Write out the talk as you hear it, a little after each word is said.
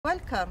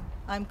Welcome,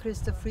 I'm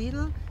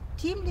ChristaFriedl,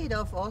 team leader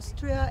of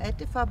Austria at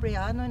the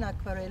Fabriano and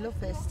Aquarello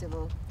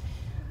Festival.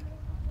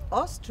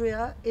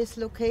 Austria is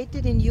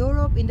located in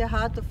Europe, in the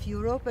heart of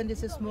Europe, and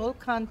is a small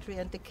country,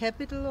 and the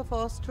capital of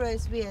Austria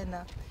is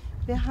Vienna.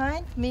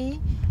 Behind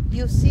me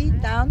you see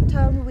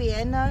downtown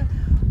Vienna,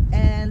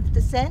 and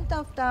the center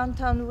of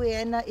downtown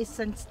Vienna is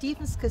St.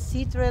 Stephen's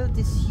Cathedral,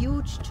 this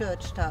huge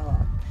church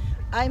tower.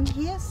 I'm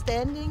here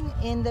standing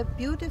in the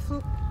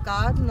beautiful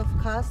garden of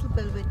Castle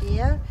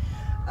Belvedere.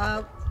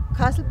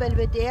 Castle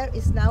Belvedere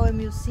is now a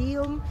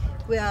museum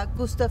where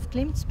Gustav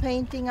Klimt's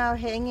paintings are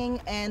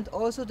hanging, and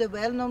also the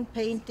well-known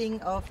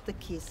painting of the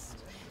Kiss.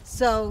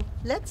 So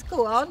let's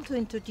go on to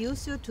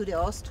introduce you to the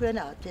Austrian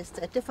artists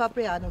at the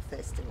Fabriano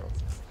Festival.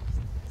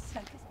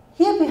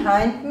 Here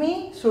behind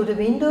me, through the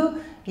window,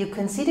 you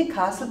can see the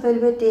Castle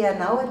Belvedere,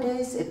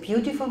 nowadays a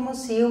beautiful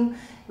museum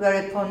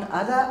whereupon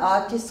other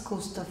artists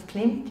Gustav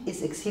Klimt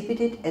is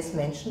exhibited as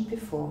mentioned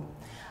before.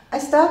 I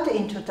start the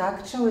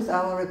introduction with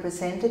our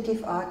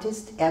representative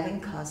artist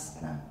Erwin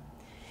Kastner.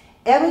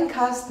 Erwin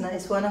Kastner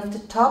is one of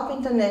the top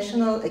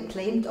international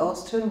acclaimed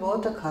Austrian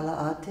watercolor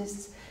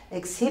artists,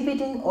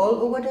 exhibiting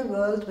all over the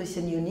world with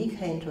a unique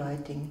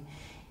handwriting.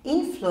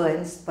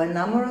 Influenced by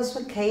numerous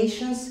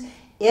vocations,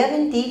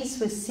 Erwin deals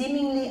with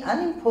seemingly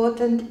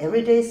unimportant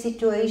everyday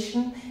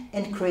situations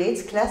and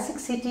creates classic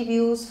city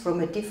views from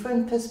a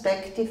different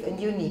perspective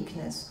and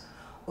uniqueness.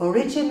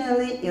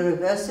 Originally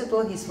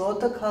irreversible, his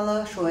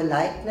watercolors show a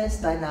lightness,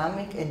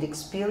 dynamic and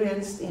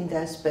experienced in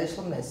their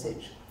special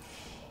message.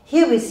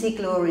 Here we see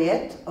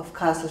Gloriette of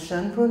Castle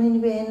Schönbrunn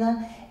in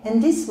Vienna,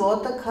 and this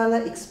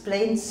watercolor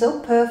explains so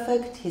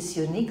perfect his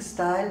unique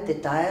style, the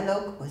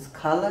dialogue with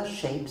color,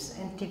 shapes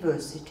and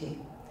diversity.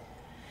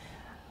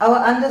 Our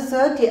under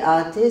 30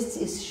 artist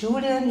is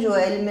Julien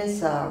Joël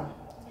Mézard.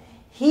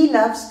 He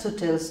loves to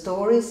tell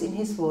stories in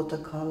his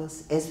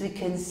watercolors, as we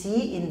can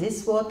see in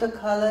this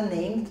watercolor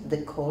named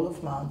The Call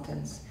of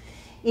Mountains.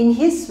 In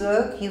his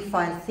work you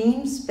find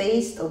themes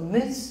based on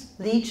myths,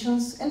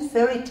 legends and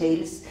fairy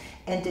tales,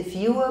 and the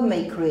viewer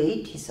may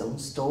create his own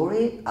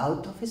story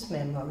out of his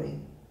memory.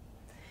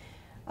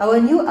 Our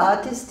new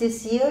artist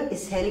this year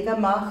is Helga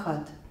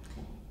Machert.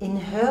 In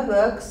her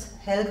works,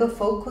 Helga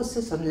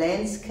focuses on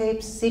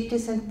landscapes,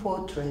 cities and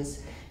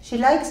portraits. She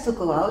likes to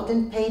go out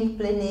and paint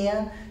plein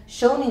air,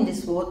 shown in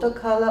this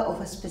watercolor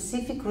of a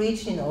specific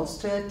region in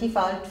Austria, the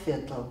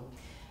Waldviertel.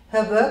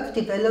 Her work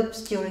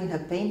develops during her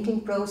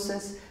painting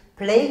process,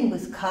 playing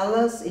with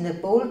colors in a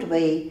bold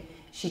way.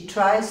 She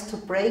tries to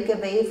break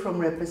away from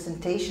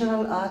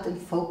representational art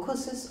and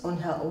focuses on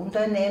her own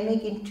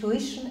dynamic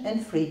intuition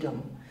and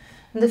freedom.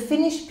 And the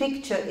finished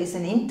picture is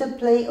an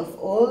interplay of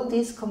all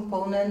these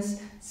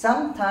components,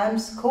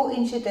 sometimes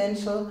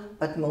coincidental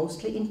but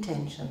mostly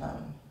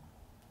intentional.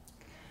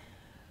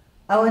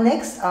 Our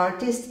next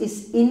artist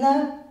is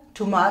Inna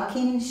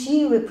Tumakin.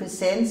 She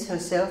represents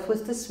herself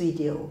with this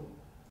video.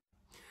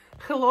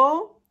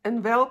 Hello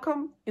and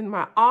welcome in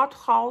my art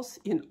house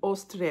in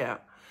Austria.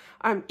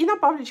 I'm Inna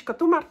Pavlichka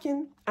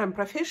Tumarkin. I'm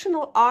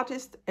professional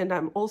artist and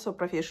I'm also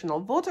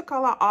professional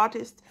watercolor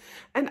artist,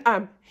 and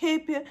I'm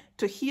happy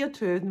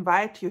to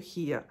invite you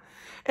here.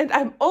 And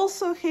I'm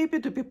also happy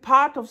to be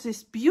part of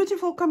this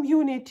beautiful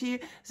community,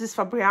 this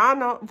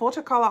Fabriano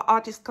watercolor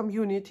artist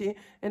community,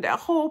 and I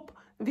hope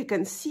we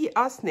can see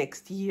us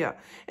next year.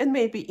 And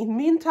maybe in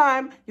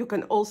meantime, you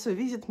can also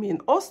visit me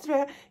in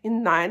Austria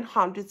in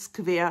 900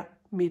 square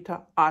meter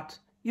art.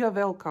 You're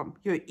welcome.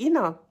 You're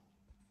Inna.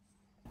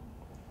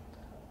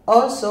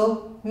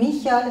 Also,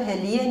 Michal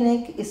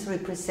Helienek is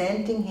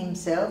representing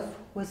himself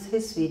with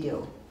his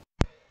video.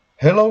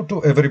 Hello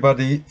to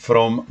everybody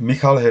from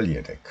Michal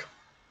Helienek.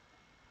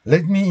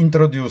 Let me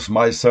introduce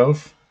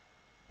myself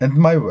and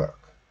my work.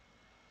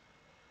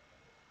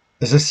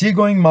 As a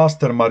seagoing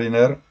master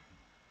mariner,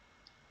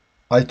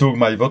 I took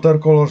my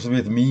watercolors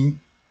with me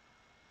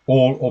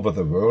all over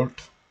the world,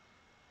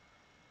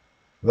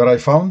 where I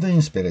found the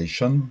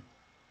inspiration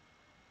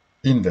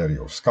in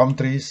various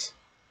countries,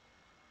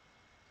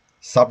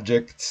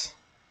 subjects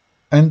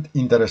and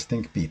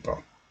interesting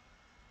people.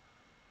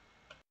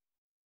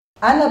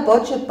 Anna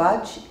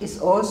Bocepac is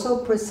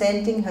also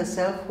presenting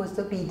herself with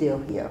the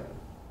video here.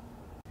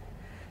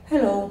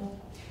 Hello,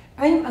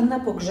 I'm Anna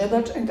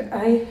Pogrzebacz and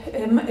I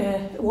am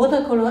a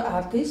watercolor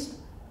artist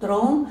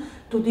drawn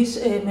to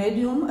this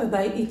medium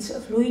by its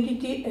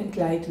fluidity and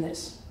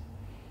lightness.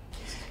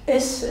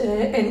 As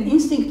an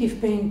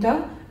instinctive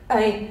painter,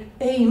 I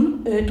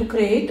aim to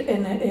create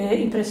an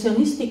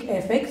impressionistic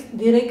effect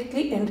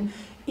directly and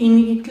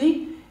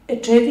immediately,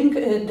 achieving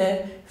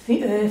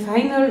the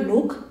final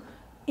look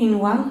in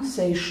one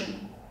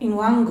session, in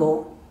one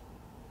go.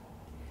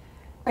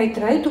 I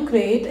try to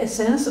create a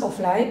sense of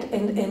light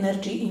and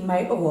energy in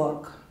my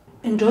work.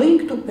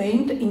 Enjoying to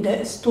paint in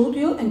the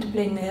studio and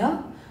plein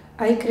air,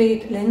 I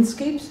create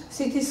landscapes,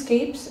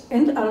 cityscapes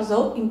and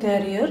also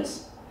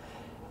interiors,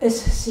 as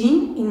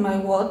seen in my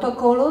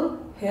watercolor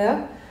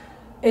here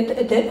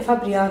at the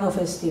Fabriano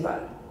Festival.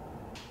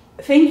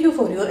 Thank you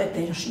for your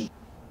attention.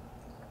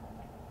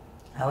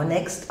 Our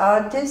next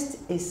artist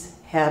is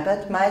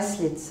Herbert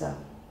Meislitzer.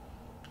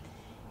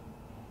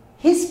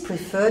 His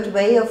preferred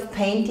way of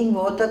painting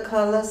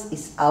watercolors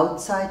is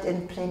outside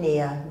and plein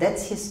air.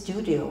 That's his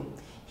studio.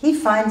 He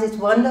finds it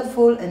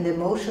wonderful and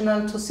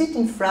emotional to sit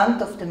in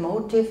front of the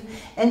motif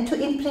and to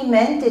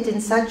implement it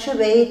in such a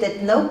way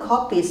that no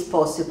copy is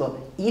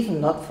possible,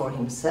 even not for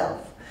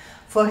himself.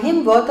 For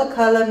him,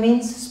 watercolor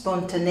means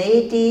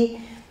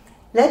spontaneity.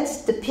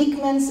 Let the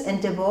pigments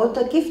and the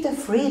water give the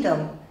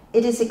freedom.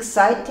 It is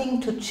exciting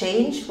to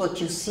change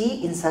what you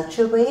see in such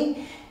a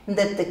way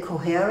that the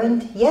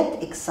coherent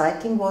yet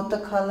exciting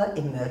watercolor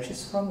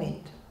emerges from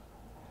it.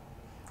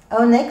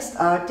 Our next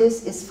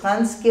artist is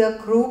Franz-Georg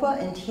Gruber,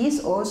 and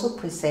he's also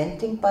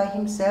presenting by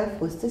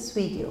himself with this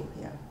video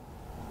here.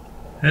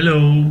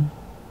 Hello,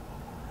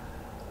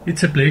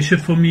 it's a pleasure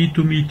for me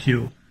to meet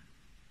you.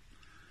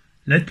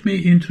 Let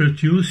me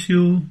introduce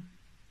you.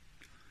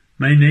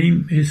 My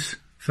name is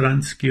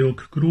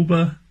Franz-Georg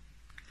Gruber.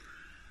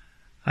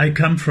 I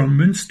come from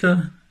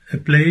Münster, a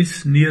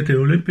place near the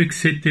Olympic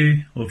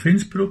city of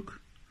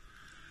Innsbruck.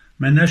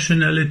 My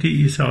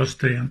nationality is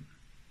Austrian.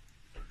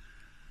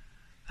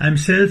 I'm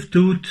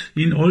self-taught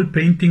in all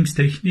paintings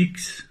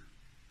techniques.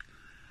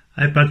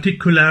 I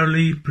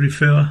particularly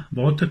prefer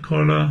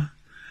watercolor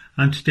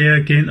and there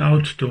again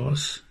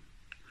outdoors.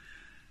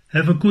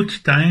 Have a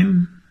good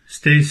time,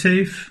 stay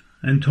safe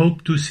and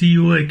hope to see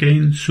you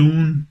again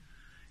soon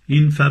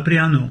in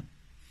Fabriano.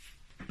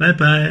 Bye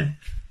bye.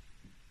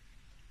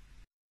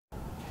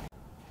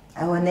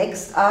 Our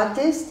next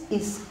artist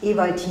is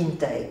Ewald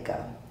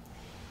Hinteregger.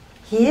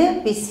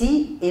 Here we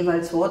see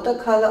Ewald's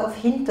watercolor of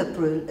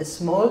Hinterbrühl, a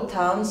small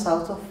town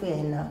south of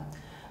Vienna.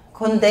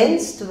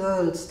 Condensed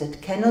worlds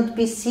that cannot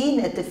be seen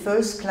at the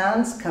first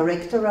glance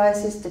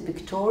characterizes the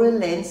pictorial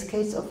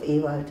landscapes of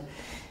Ewald.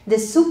 The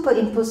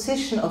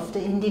superimposition of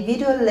the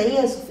individual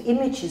layers of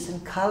images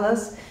and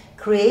colors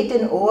create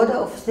an order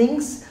of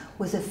things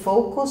with a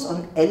focus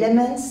on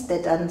elements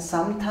that are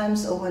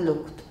sometimes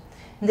overlooked.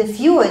 The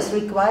viewer is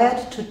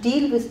required to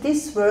deal with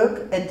this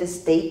work and the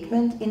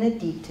statement in a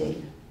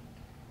detail.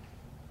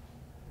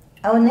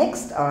 Our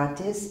next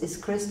artist is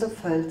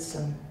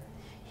ChristaFriedl.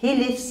 He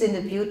lives in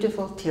the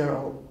beautiful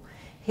Tyrol.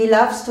 He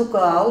loves to go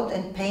out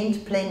and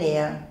paint plein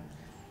air.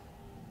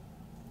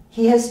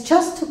 He has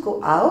just to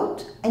go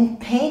out and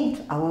paint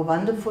our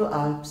wonderful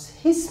Alps.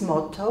 His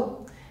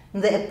motto,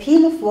 the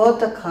appeal of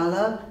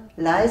watercolor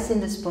lies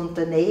in the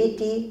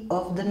spontaneity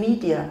of the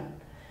media.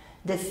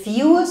 The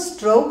fewer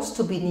strokes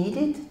to be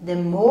needed, the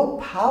more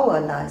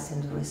power lies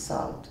in the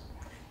result.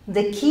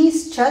 The key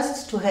is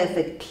just to have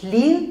a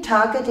clear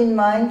target in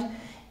mind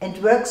and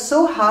work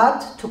so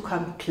hard to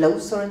come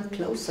closer and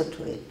closer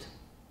to it.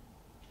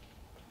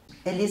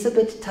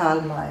 Elisabeth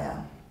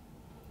Thalmeier.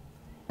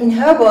 In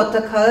her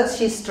watercolors,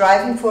 she is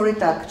striving for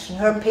reduction.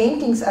 Her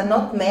paintings are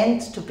not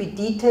meant to be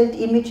detailed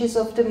images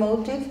of the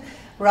motif,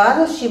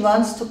 rather she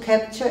wants to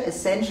capture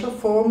essential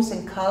forms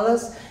and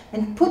colors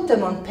and put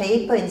them on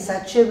paper in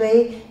such a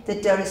way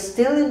that there is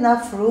still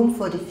enough room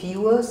for the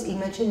viewer's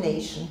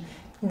imagination.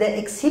 The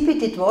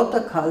exhibited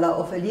watercolor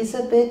of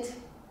Elisabeth,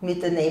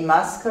 with the name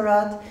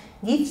Masquerade,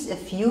 gives a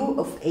view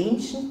of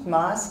ancient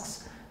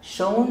masks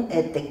shown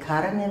at the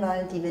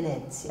Carneval di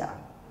Venezia.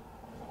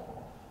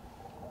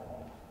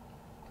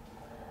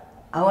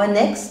 Our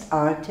next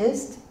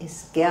artist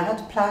is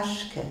Gerhard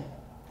Plaschke.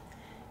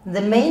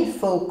 The main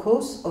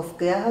focus of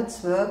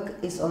Gerhard's work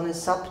is on a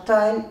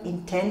subtle,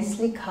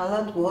 intensely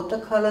colored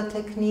watercolor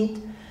technique,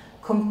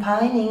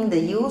 combining the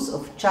use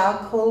of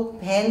charcoal,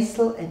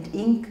 pencil and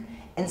ink,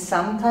 and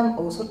sometimes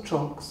also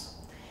chalks.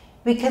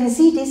 We can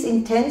see this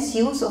intense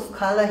use of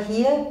color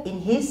here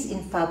in his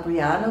in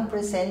Fabriano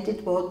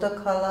presented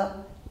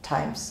watercolor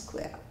Times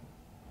Square.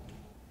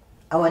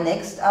 Our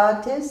next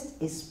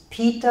artist is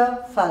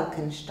Peter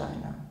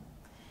Falkensteiner.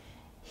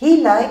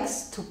 He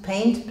likes to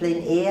paint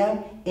plein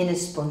air in a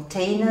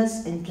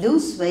spontaneous and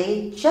loose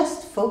way,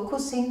 just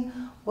focusing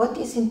what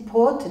is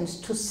important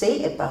to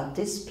say about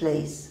this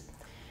place.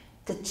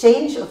 The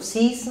change of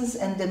seasons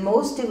and the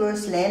most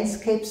diverse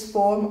landscapes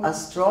form a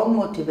strong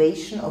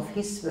motivation of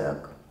his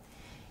work.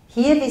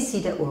 Here we see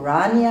the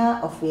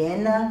Urania of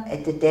Vienna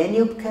at the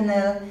Danube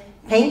Canal,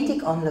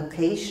 painting on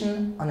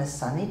location on a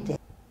sunny day.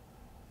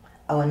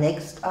 Our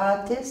next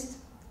artist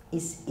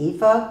is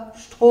Eva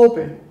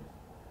Strobel.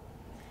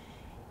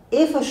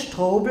 Eva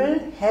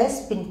Strobel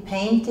has been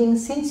painting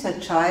since her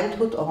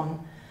childhood on,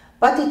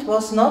 but it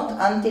was not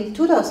until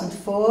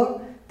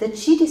 2004 that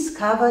she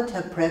discovered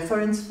her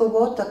preference for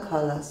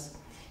watercolors.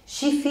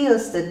 She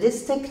feels that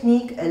this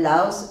technique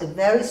allows a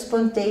very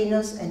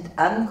spontaneous and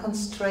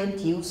unconstrained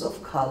use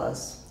of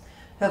colors.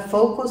 Her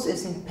focus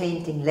is in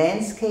painting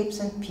landscapes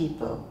and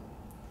people.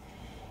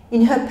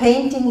 In her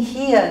painting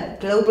here,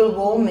 Global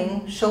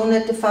Warming, shown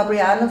at the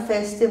Fabriano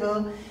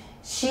Festival,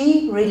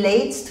 she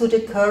relates to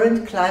the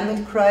current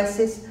climate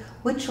crisis,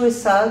 which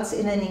results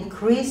in an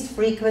increased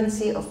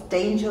frequency of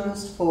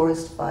dangerous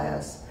forest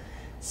fires.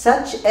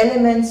 Such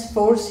elements,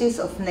 forces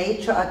of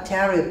nature are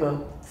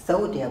terrible,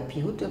 though they are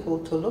beautiful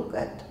to look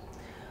at.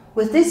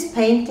 With this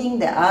painting,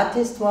 the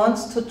artist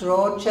wants to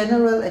draw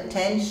general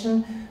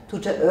attention to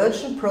the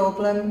urgent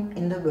problem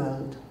in the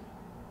world.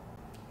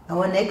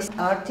 Our next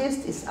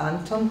artist is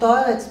Anton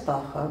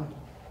Deuretsbacher.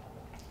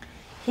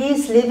 He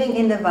is living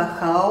in the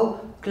Wachau,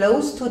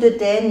 close to the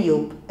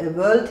Danube, a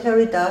World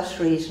Heritage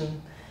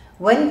region.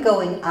 When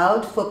going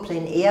out for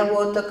plein-air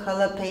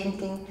watercolor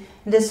painting,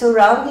 the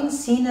surrounding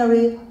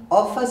scenery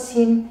offers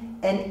him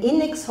an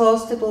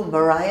inexhaustible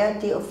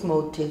variety of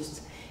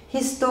motifs.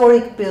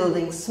 Historic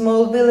buildings,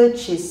 small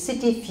villages,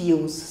 city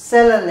views,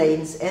 cellar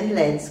lanes and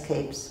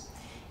landscapes.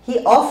 He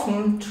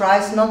often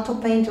tries not to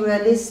paint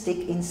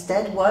realistic,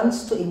 instead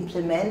wants to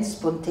implement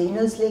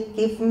spontaneously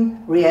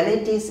given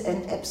realities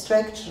and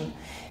abstraction.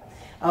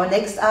 Our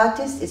next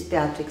artist is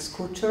Beatrix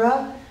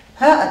Kuchera.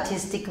 Her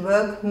artistic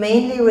work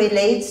mainly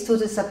relates to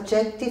the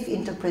subjective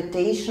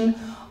interpretation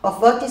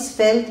of what is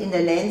felt in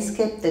the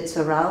landscape that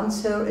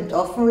surrounds her and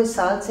often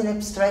results in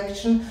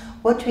abstraction,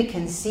 what we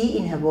can see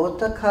in her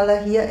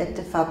watercolor here at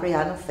the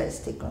Fabriano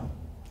Festival.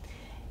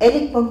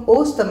 Elinborg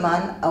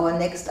Ostermann, our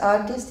next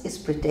artist, is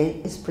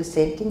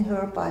presenting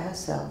her by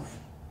herself.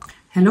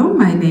 Hello,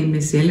 my name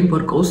is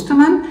Elinborg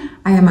Ostermann.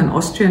 I am an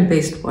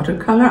Austrian-based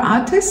watercolor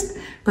artist,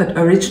 but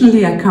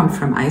originally I come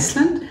from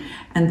Iceland,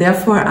 and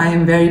therefore I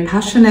am very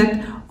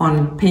passionate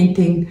on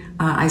painting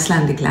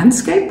Icelandic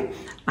landscape.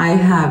 I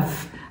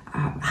have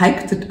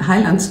hiked the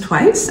highlands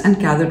twice and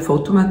gathered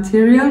photo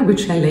material,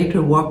 which I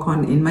later work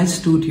on in my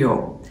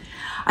studio.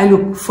 I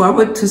look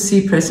forward to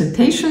see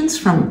presentations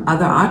from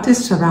other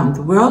artists around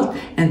the world,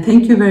 and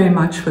thank you very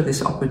much for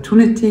this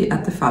opportunity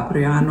at the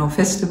Fabriano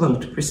Festival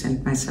to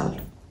present myself.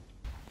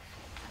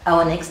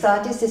 Our next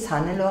artist is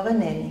Hannelore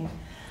Nenning.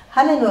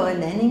 Hannelore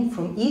Nenning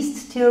from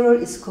East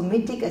Tyrol is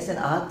committed as an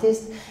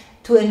artist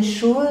to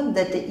ensure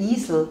that the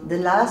Isel, the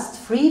last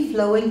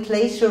free-flowing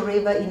glacier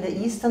river in the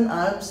Eastern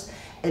Alps,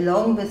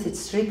 along with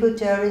its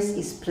tributaries,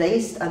 is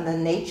placed under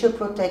nature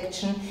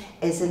protection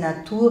as a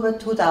Natura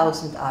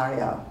 2000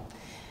 area.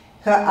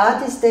 Her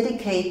art is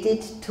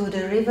dedicated to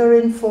the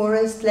riverine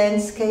forest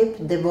landscape,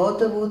 the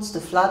waterwoods, the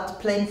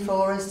floodplain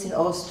forests in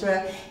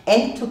Austria,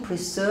 and to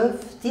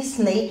preserve this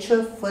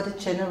nature for the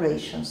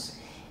generations.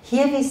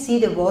 Here we see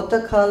the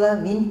watercolor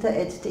Winter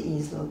at the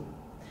Isel.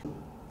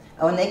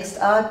 Our next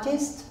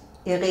artist,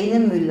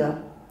 Irene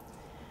Müller.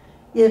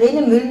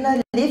 Irene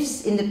Müller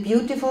lives in the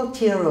beautiful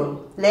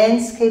Tyrol.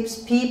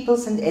 Landscapes,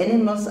 peoples and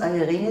animals are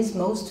Irene's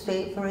most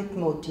favorite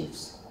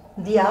motifs.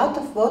 The art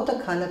of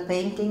watercolor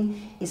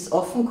painting is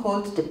often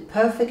called the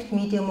perfect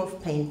medium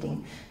of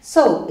painting,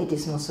 so it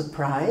is no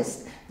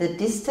surprise that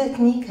this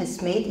technique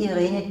has made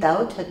Irene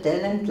doubt her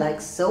talent like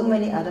so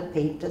many other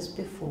painters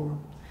before.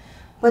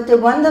 But the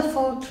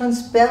wonderful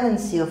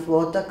transparency of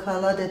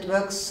watercolor that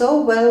works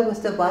so well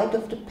with the white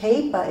of the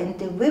paper and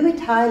the vivid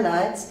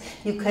highlights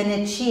you can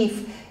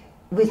achieve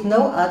with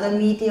no other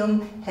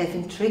medium have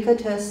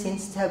intrigued her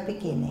since her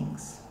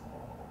beginnings.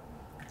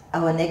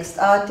 Our next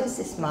artist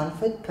is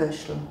Manfred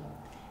Pöschl.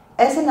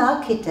 As an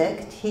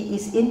architect, he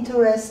is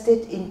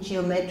interested in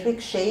geometric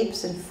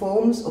shapes and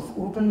forms of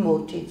urban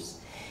motifs.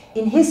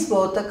 In his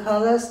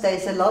watercolors, there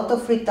is a lot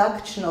of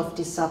reduction of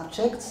the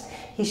subjects.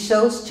 He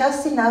shows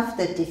just enough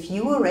that the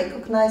viewer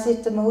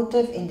recognizes the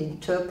motif and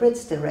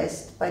interprets the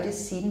rest by the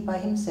scene by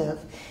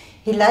himself.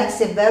 He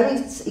likes a very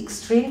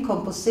extreme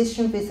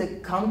composition with a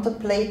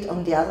counterplate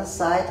on the other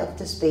side of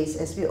the space,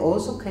 as we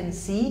also can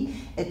see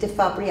at the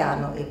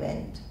Fabriano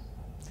event.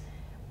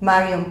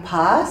 Marion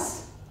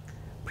Paz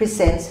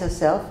presents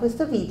herself with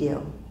the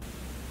video.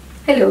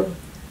 Hello,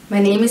 my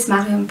name is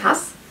Marion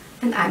Paz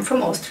and I'm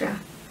from Austria.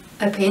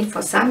 I paint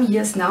for some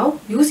years now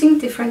using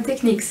different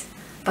techniques,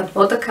 but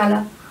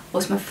watercolor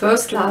was my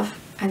first love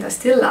and I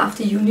still love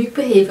the unique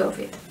behavior of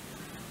it.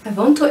 I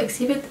want to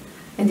exhibit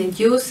and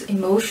induce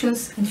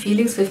emotions and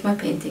feelings with my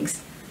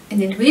paintings,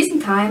 and in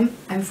recent time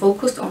I'm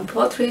focused on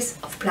portraits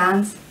of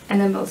plants,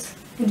 animals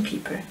and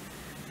people.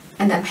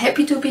 And I'm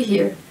happy to be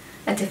here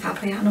at the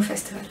Fabriano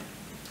Festival.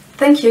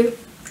 Thank you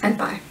and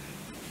bye.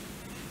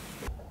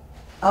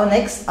 Our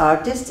next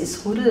artist is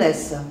Rudel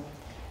Lesser.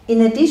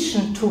 In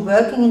addition to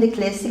working in the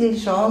classical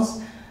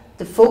genres,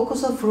 the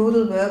focus of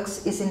Rudel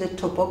works is in the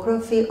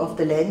topography of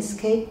the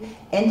landscape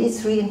and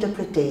its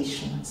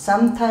reinterpretation.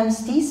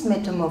 Sometimes these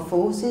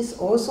metamorphoses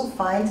also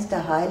find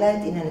their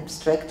highlight in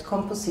abstract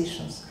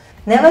compositions.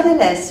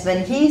 Nevertheless,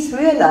 when he is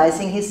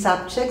realizing his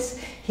subjects,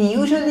 he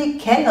usually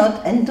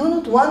cannot and do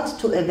not want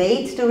to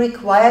evade the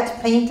required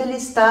painterly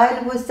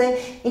style with the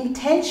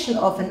intention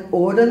of an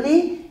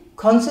orderly,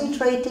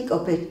 concentrated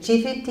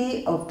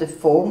objectivity of the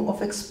form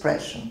of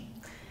expression.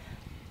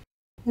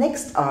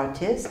 Next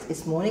artist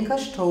is Monika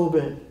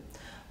Strobel.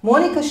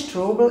 Monika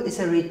Strobel is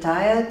a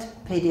retired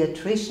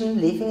pediatrician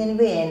living in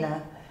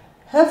Vienna.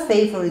 Her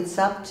favorite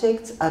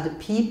subjects are the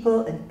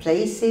people and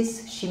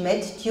places she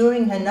met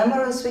during her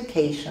numerous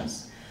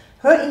vacations.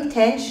 Her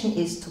intention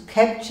is to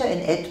capture an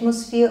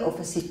atmosphere of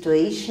a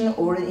situation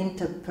or an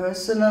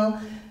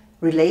interpersonal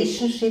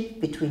relationship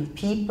between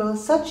people,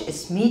 such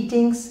as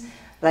meetings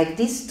like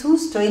these two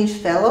strange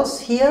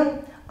fellows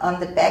here on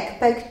the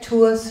backpack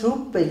tour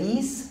through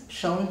Belize,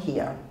 shown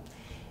here.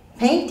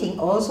 Painting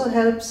also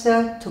helps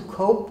her to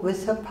cope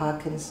with her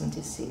Parkinson's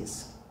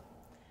disease.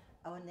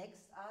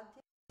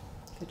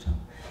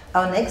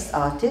 Our next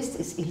artist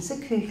is Ilse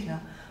Küchler.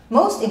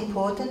 Most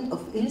important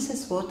of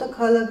Ilse's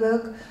watercolor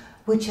work,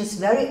 which has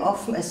very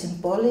often a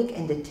symbolic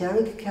and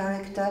etheric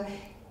character,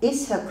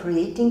 is her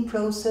creating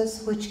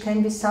process, which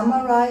can be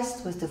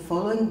summarized with the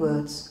following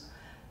words: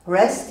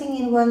 resting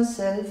in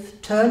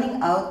oneself,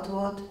 turning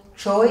outward,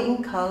 joy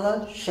in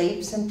color,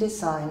 shapes and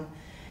design.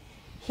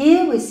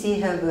 Here we see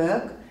her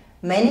work,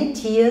 many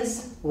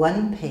tears,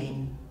 one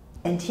pain.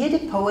 And here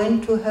the poem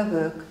to her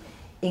work: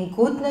 in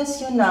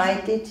goodness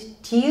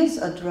united, tears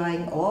are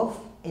drying off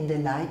in the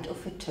light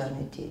of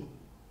eternity.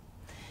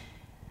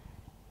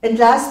 And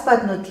last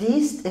but not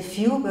least, a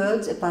few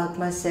words about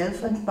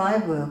myself and my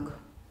work.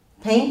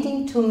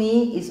 Painting to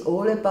me is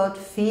all about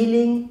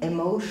feeling,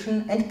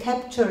 emotion and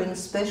capturing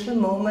special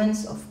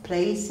moments of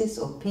places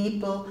or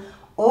people,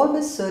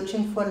 always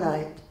searching for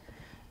light.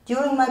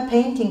 During my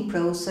painting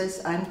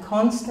process, I'm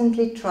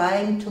constantly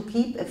trying to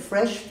keep a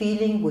fresh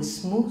feeling with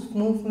smooth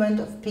movement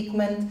of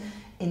pigment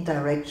in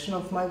direction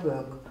of my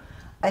work.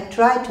 I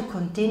try to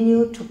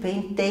continue to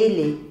paint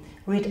daily,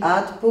 read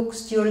art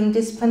books during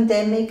this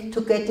pandemic to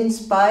get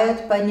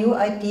inspired by new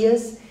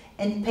ideas,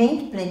 and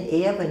paint plein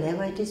air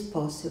whenever it is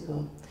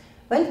possible.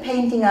 When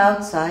painting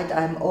outside,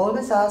 I am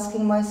always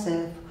asking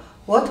myself,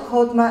 what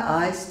caught my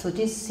eyes to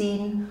this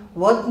scene,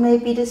 what may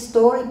be the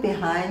story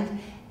behind,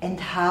 and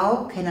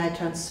how can I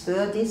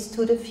transfer this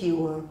to the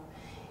viewer?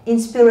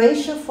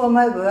 Inspiration for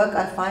my work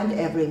I find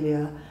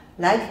everywhere,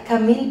 like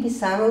Camille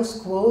Pissarro's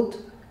quote,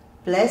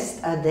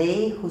 "Blessed are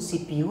they who see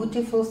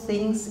beautiful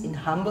things in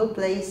humble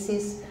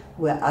places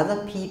where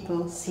other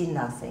people see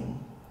nothing."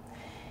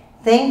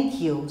 Thank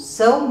you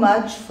so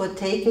much for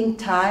taking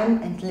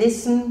time and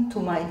listen to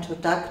my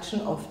introduction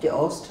of the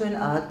Austrian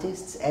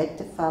artists at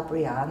the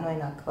Fabriano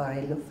in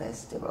Aquarello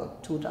Festival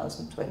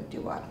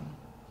 2021.